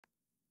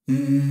Let's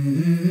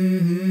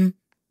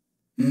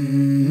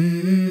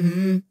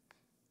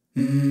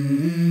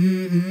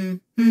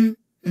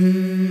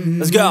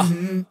go.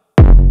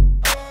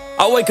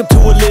 I wake up to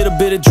a little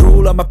bit of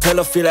drool on my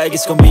pillow, feel like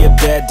it's gonna be a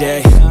bad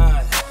day.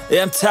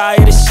 Yeah, I'm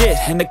tired of shit,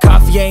 and the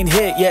coffee ain't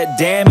hit yet,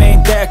 damn,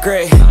 ain't that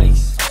great.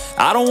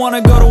 I don't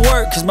wanna go to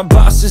work, cause my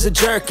boss is a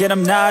jerk, and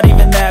I'm not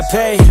even that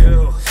paid.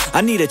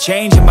 I need a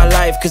change in my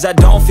life, cause I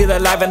don't feel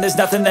alive, and there's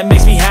nothing that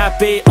makes me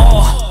happy.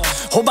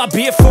 Hold my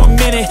beer for a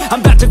minute,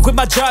 I'm about to quit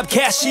my job,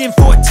 cash in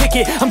for a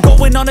ticket. I'm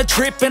going on a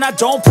trip and I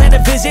don't plan to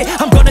visit.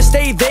 I'm gonna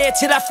stay there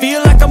till I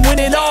feel like I'm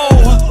winning,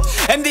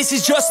 and this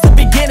is just the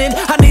beginning.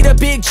 I need a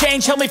big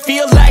change, help me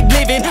feel like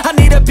living. I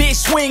need a big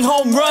swing,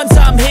 home runs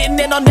I'm hitting,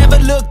 and I'll never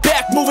look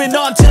back, moving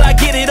on till I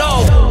get it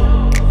all.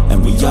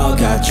 And we all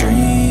got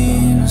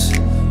dreams,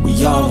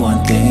 we all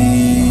want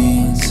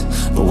things,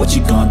 but what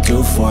you gonna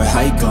do for it?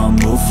 How you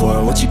gonna move for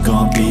it? What you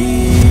gonna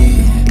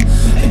be?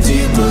 And do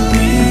you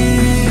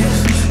believe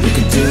you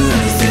can do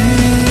anything?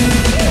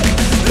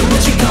 But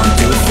what you gonna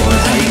do for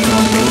it? How you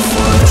gonna move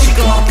for it? What you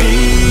gonna be?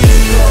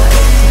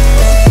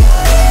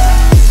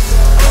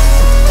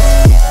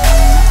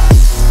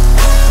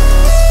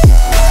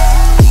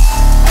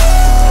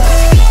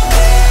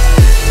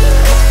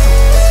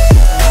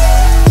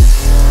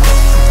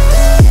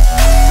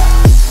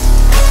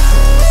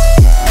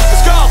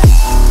 Let's go!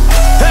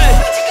 Hey!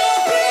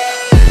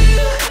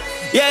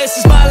 Yeah, this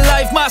is my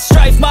life, my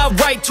strife, my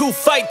right to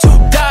fight, to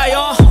die,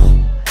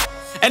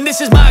 and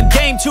this is my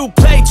game to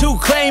play, to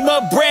claim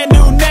a brand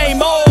new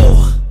name,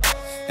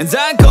 and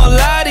I ain't gonna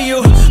lie to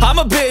you, I'm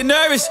a bit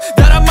nervous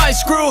that I might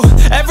screw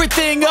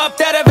everything up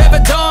that I've ever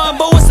done.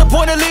 But what's the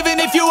point of living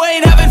if you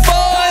ain't having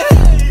fun?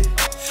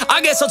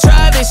 I guess I'll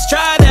try this,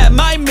 try that,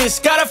 might miss,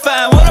 gotta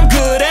find what I'm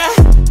good at.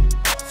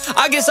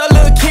 I guess I'll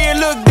look here,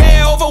 look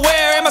there, over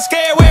where am I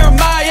scared, where am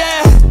I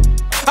at?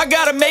 I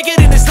gotta make it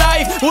in this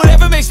life,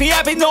 whatever makes me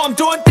happy, know I'm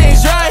doing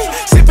things right.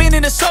 Sipping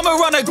in the summer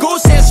on a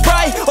goose and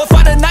Sprite, or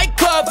find a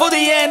nightclub for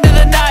the end of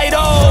the night,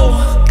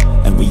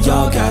 And we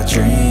all got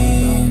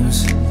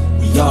dreams,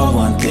 we all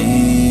want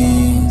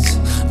things,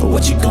 but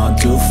what you gonna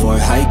do for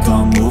it? How you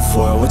gonna move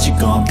for it? What you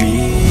gonna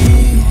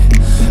be?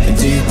 And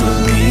do you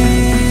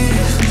believe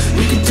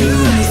you can do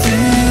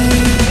anything?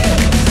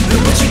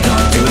 But what you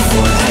gonna do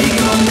for it? How you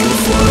gonna move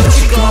for it? What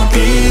you gonna be?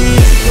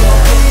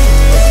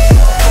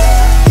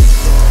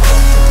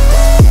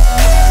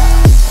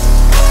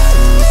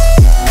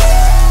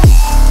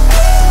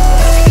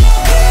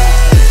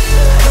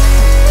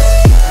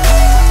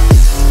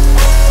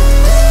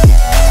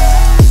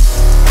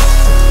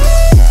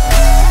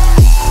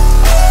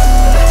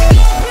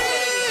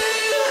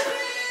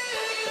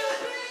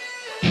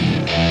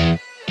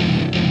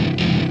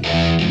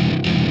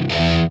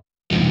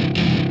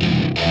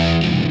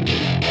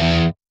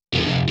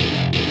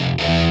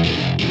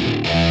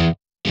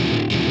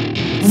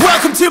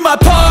 Welcome to my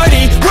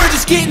party, we're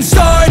just getting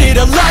started.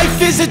 A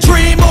life is a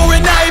dream or a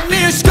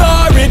nightmare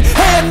scarring.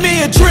 Hand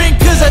me a drink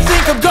cause I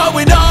think I'm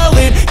going all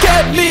in.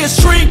 Get me a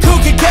shrink who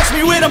can catch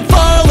me when I'm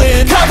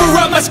falling. Cover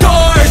up my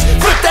scars,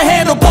 flip the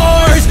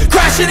handlebars,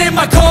 crashing in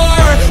my car,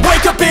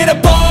 wake up in a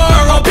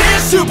bar. I'll be a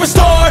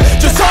superstar,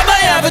 just on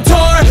my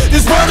avatar.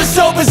 This world is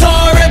so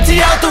bizarre,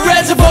 empty out the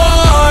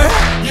reservoir.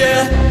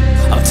 Yeah,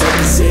 I'm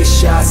taking 6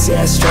 shots,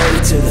 yeah,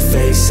 straight to the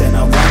face. And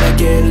I wanna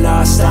get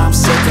lost, I'm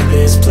sick of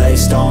this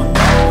place. Don't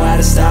know how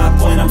to stop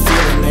when I'm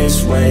feeling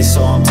this way,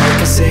 so I'm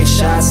taking 6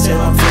 shots till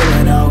I'm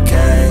feeling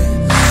okay.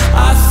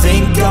 I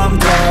think I'm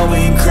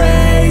going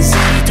crazy,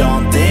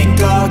 don't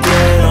think I'll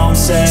get home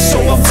safe. So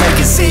I'm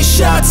taking 6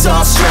 shots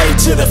all straight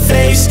to the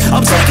face.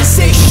 I'm taking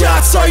 6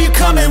 shots, are you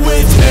coming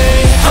with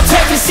me? I'm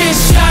taking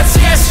 6 shots,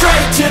 yeah,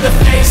 straight to the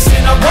face.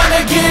 And I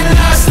wanna get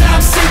lost,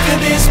 I'm sick of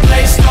this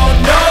place.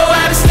 Don't know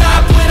how to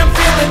stop when I'm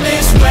feeling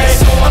this way,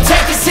 so I'm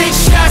taking 6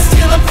 shots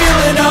till I'm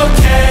feeling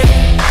okay.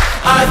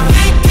 I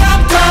think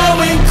I'm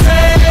going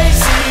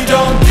crazy,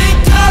 don't think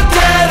I'll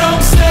get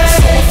home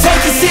safe. So I'm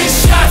taking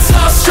 6 shots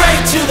all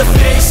straight to the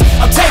face.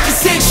 I'm taking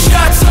 6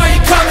 shots, are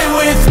you coming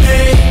with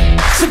me?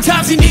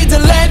 Sometimes you need to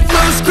let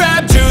loose,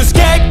 grab juice,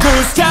 get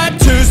goose,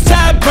 tattoos,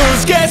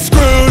 taboos, get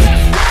screwed.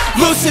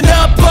 Loosen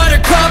up,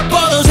 buttercup,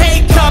 all those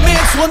hate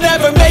comments will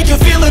never make you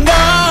feel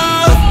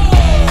enough.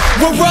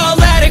 We're all